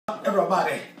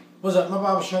everybody? What's up? Remember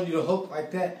I was showing you the hook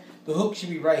like that? The hook should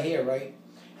be right here, right?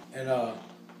 And oh,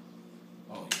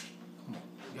 come on,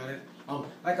 you got it?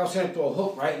 Like I was saying, throw a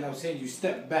hook, right? And I was saying you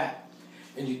step back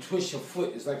and you twist your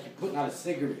foot. It's like you're putting out a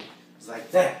cigarette. It's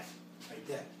like that, like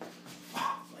that,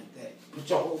 like that. Put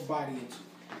your whole body into it,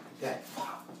 like that,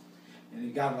 and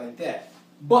you got it like that.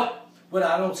 But what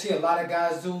I don't see a lot of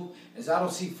guys do is I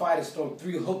don't see fighters throw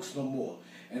 3 hooks no more.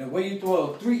 And the way you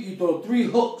throw you throw 3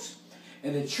 hooks.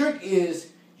 And the trick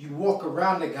is you walk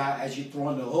around the guy as you're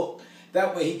throwing the hook.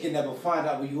 That way he can never find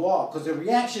out where you are. Because the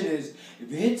reaction is,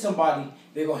 if you hit somebody,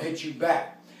 they're going to hit you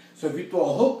back. So if you throw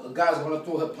a hook, a guy's going to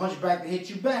throw a punch back to hit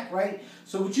you back, right?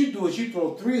 So what you do is you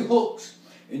throw 3 hooks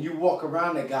and you walk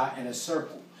around the guy in a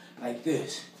circle like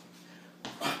this.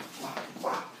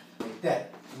 Like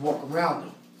that. You walk around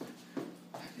him.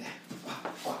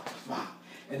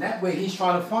 And that way he's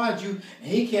trying to find you, and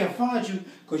he can't find you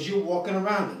because you're walking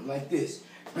around him like this.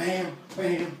 Bam,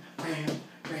 bam, bam,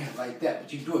 bam, like that.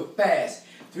 But you do it fast,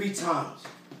 3 times.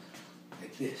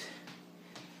 Like this.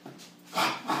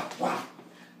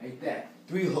 Like that.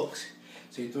 3 hooks.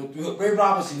 So you throw 3 hooks. Ray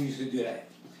Robinson used to do that.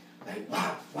 Like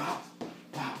wow.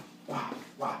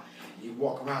 And you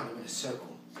walk around him in a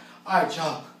circle. All right,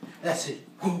 y'all. That's it.